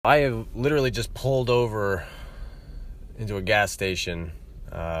I have literally just pulled over into a gas station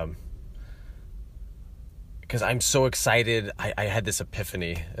because I'm so excited. I had this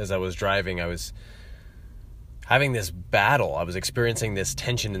epiphany as I was driving. I was having this battle. I was experiencing this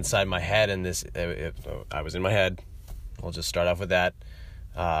tension inside my head, and I was in my head. I'll just start off with that.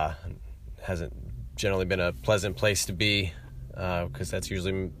 Hasn't generally been a pleasant place to be because that's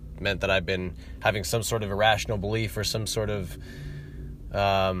usually meant that I've been having some sort of irrational belief or some sort of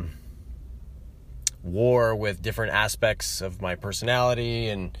war with different aspects of my personality.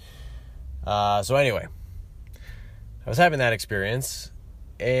 And so anyway, I was having that experience,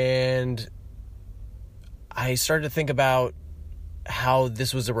 and I started to think about how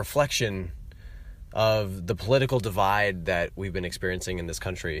this was a reflection of the political divide that we've been experiencing in this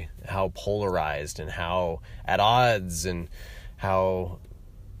country, how polarized and how at odds, and how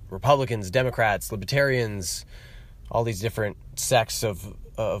Republicans, Democrats, Libertarians, all these different sects of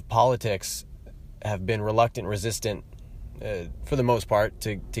politics have been reluctant, resistant, for the most part,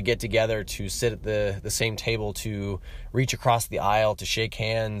 to get together, to sit at the same table, to reach across the aisle, to shake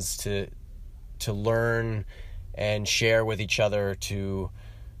hands, to learn and share with each other, to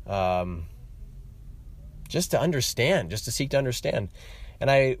just to understand, just to seek to understand. And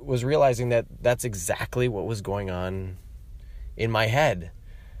I was realizing that that's exactly what was going on in my head.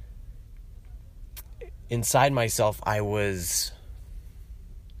 Inside myself, I was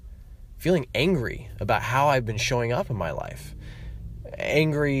feeling angry about how I've been showing up in my life.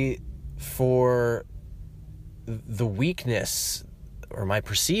 Angry for the weakness, or my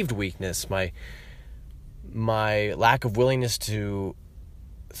perceived weakness, my lack of willingness to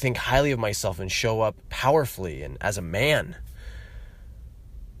think highly of myself and show up powerfully and as a man.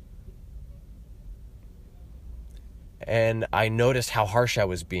 And I noticed how harsh I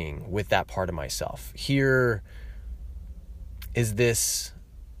was being with that part of myself. Here is this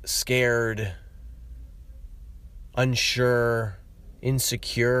scared, unsure,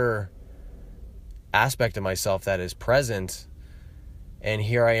 insecure aspect of myself that is present, and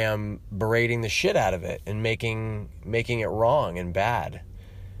here I am berating the shit out of it and making it wrong and bad.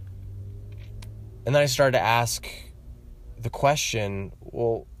 And then I started to ask the question,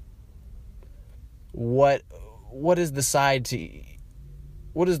 well, what is the story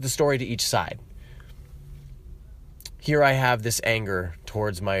to each side? Here I have this anger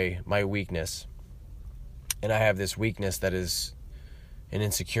towards my weakness, and I have this weakness that is an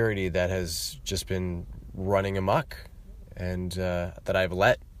insecurity that has just been running amok, and that I've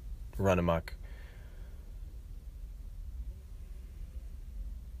let run amok.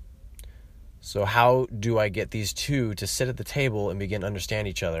 So how do I get these two to sit at the table and begin to understand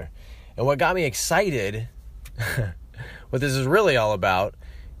each other? And what got me excited, what this is really all about,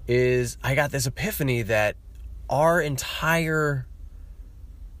 is I got this epiphany that our entire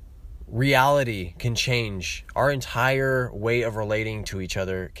reality can change. Our entire way of relating to each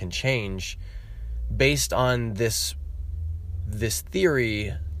other can change based on this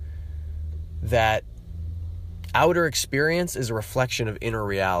theory that outer experience is a reflection of inner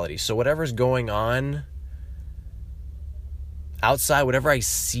reality. So whatever's going on outside, whatever I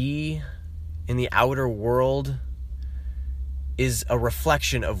see in the outer world, is a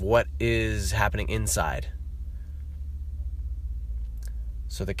reflection of what is happening inside.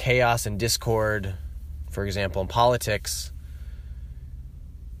 So the chaos and discord, for example, in politics,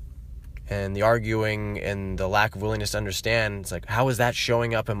 and the arguing and the lack of willingness to understand, it's like, how is that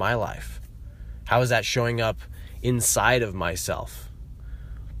showing up in my life? How is that showing up inside of myself?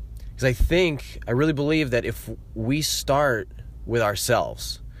 Because I really believe that if we start with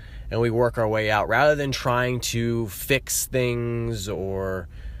ourselves and we work our way out, rather than trying to fix things or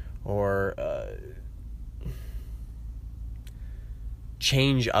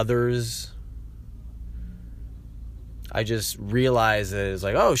change others, I just realized that it's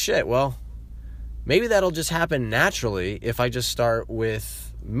like, oh shit, well, maybe that'll just happen naturally if I just start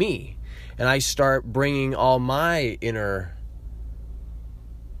with me and I start bringing all my inner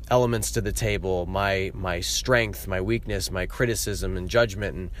elements to the table, my strength, my weakness, my criticism and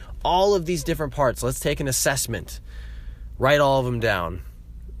judgment, and all of these different parts. Let's take an assessment, write all of them down.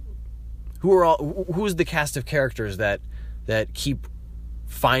 Who's the cast of characters that keep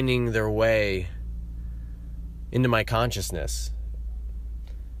finding their way into my consciousness?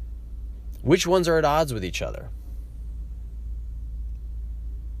 Which ones are at odds with each other?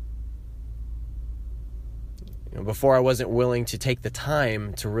 Before I wasn't willing to take the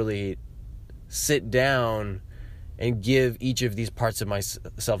time to really sit down and give each of these parts of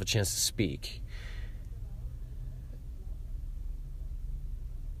myself a chance to speak.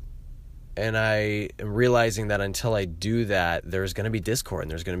 And I am realizing that until I do that, there's going to be discord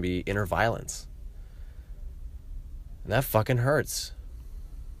and there's going to be inner violence. And that fucking hurts.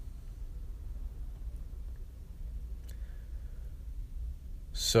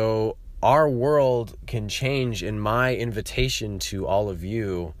 So our world can change, and my invitation to all of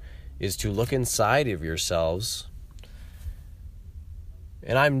you is to look inside of yourselves.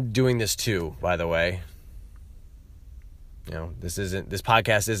 And I'm doing this too, by the way. This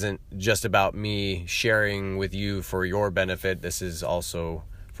podcast isn't just about me sharing with you for your benefit. This is also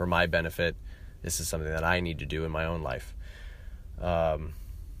for my benefit. This is something that I need to do in my own life. I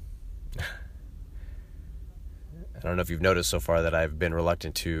don't know if you've noticed so far that I've been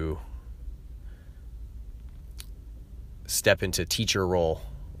reluctant to step into teacher role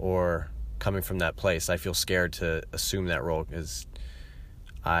or coming from that place. I feel scared to assume that role because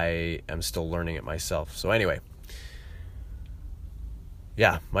I am still learning it myself. So anyway,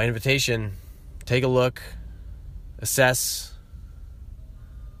 yeah, my invitation, take a look, assess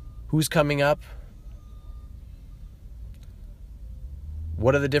who's coming up,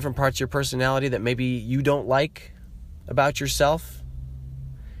 what are the different parts of your personality that maybe you don't like about yourself.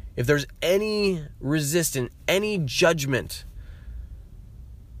 If there's any resistance, any judgment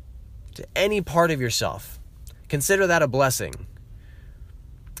to any part of yourself, consider that a blessing.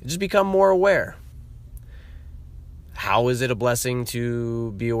 Just become more aware. How is it a blessing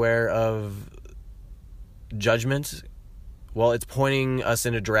to be aware of judgment? Well, it's pointing us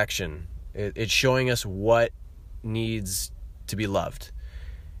in a direction. It's showing us what needs to be loved.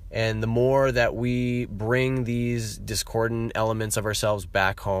 And the more that we bring these discordant elements of ourselves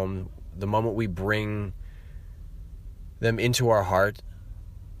back home, the moment we bring them into our heart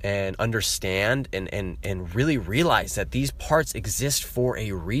and understand and really realize that these parts exist for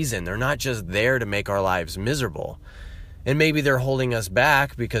a reason. They're not just there to make our lives miserable. And maybe they're holding us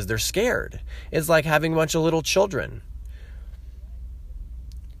back because they're scared. It's like having a bunch of little children.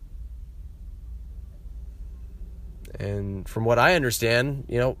 And from what I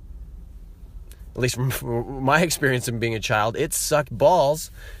understand, at least from my experience in being a child, it sucked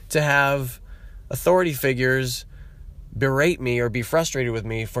balls to have authority figures berate me or be frustrated with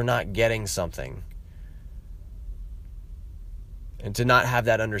me for not getting something. And to not have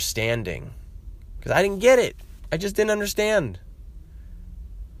that understanding. Because I didn't get it. I just didn't understand.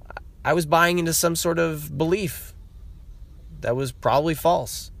 I was buying into some sort of belief that was probably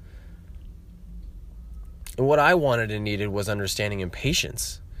false. And what I wanted and needed was understanding and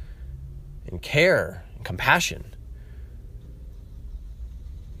patience and care and compassion.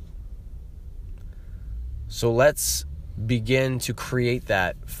 So let's begin to create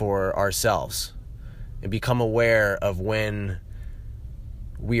that for ourselves and become aware of when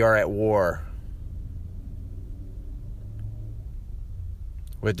we are at war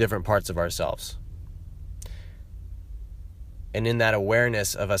with different parts of ourselves. And in that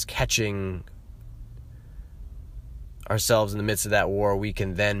awareness of us catching ourselves in the midst of that war, we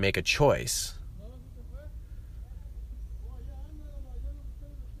can then make a choice.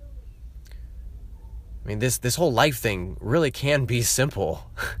 I mean, this whole life thing really can be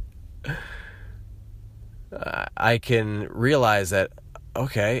simple. I can realize that,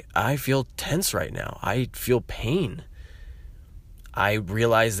 okay, I feel tense right now. I feel pain. I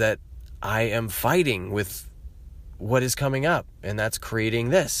realize that I am fighting with what is coming up, and that's creating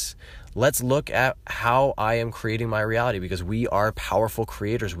this. Let's look at how I am creating my reality, because we are powerful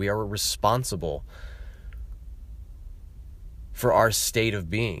creators. We are responsible for our state of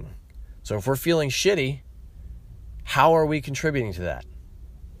being. So if we're feeling shitty, how are we contributing to that?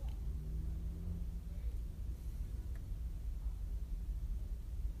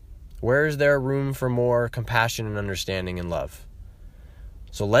 Where is there room for more compassion and understanding and love?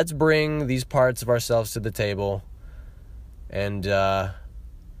 So let's bring these parts of ourselves to the table, and let's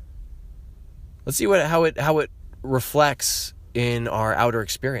see how it reflects in our outer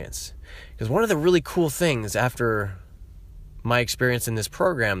experience. Because one of the really cool things after my experience in this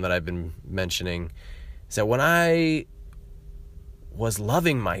program that I've been mentioning is that when I was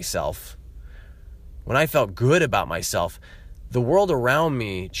loving myself, when I felt good about myself, the world around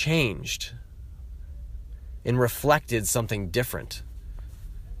me changed and reflected something different.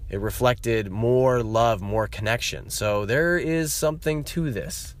 It reflected more love, more connection. So there is something to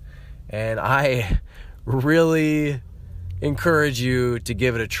this. And I really encourage you to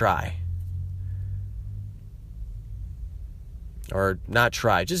give it a try. Or not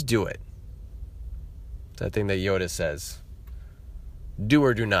try, just do it. It's that thing that Yoda says. Do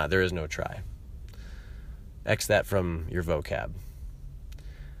or do not, there is no try. X that from your vocab.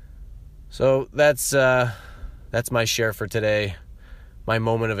 So that's my share for today. my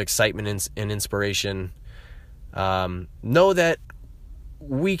moment of excitement and inspiration. Know that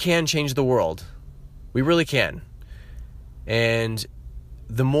we can change the world. We really can. And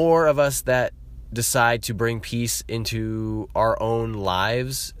the more of us that decide to bring peace into our own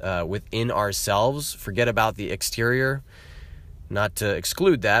lives, within ourselves, forget about the exterior, not to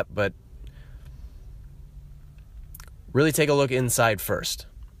exclude that, but really take a look inside first.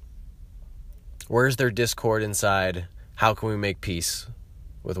 Where's there discord inside? How can we make peace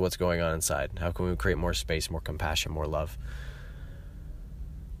with what's going on inside? How can we create more space, more compassion, more love?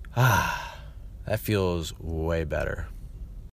 That feels way better.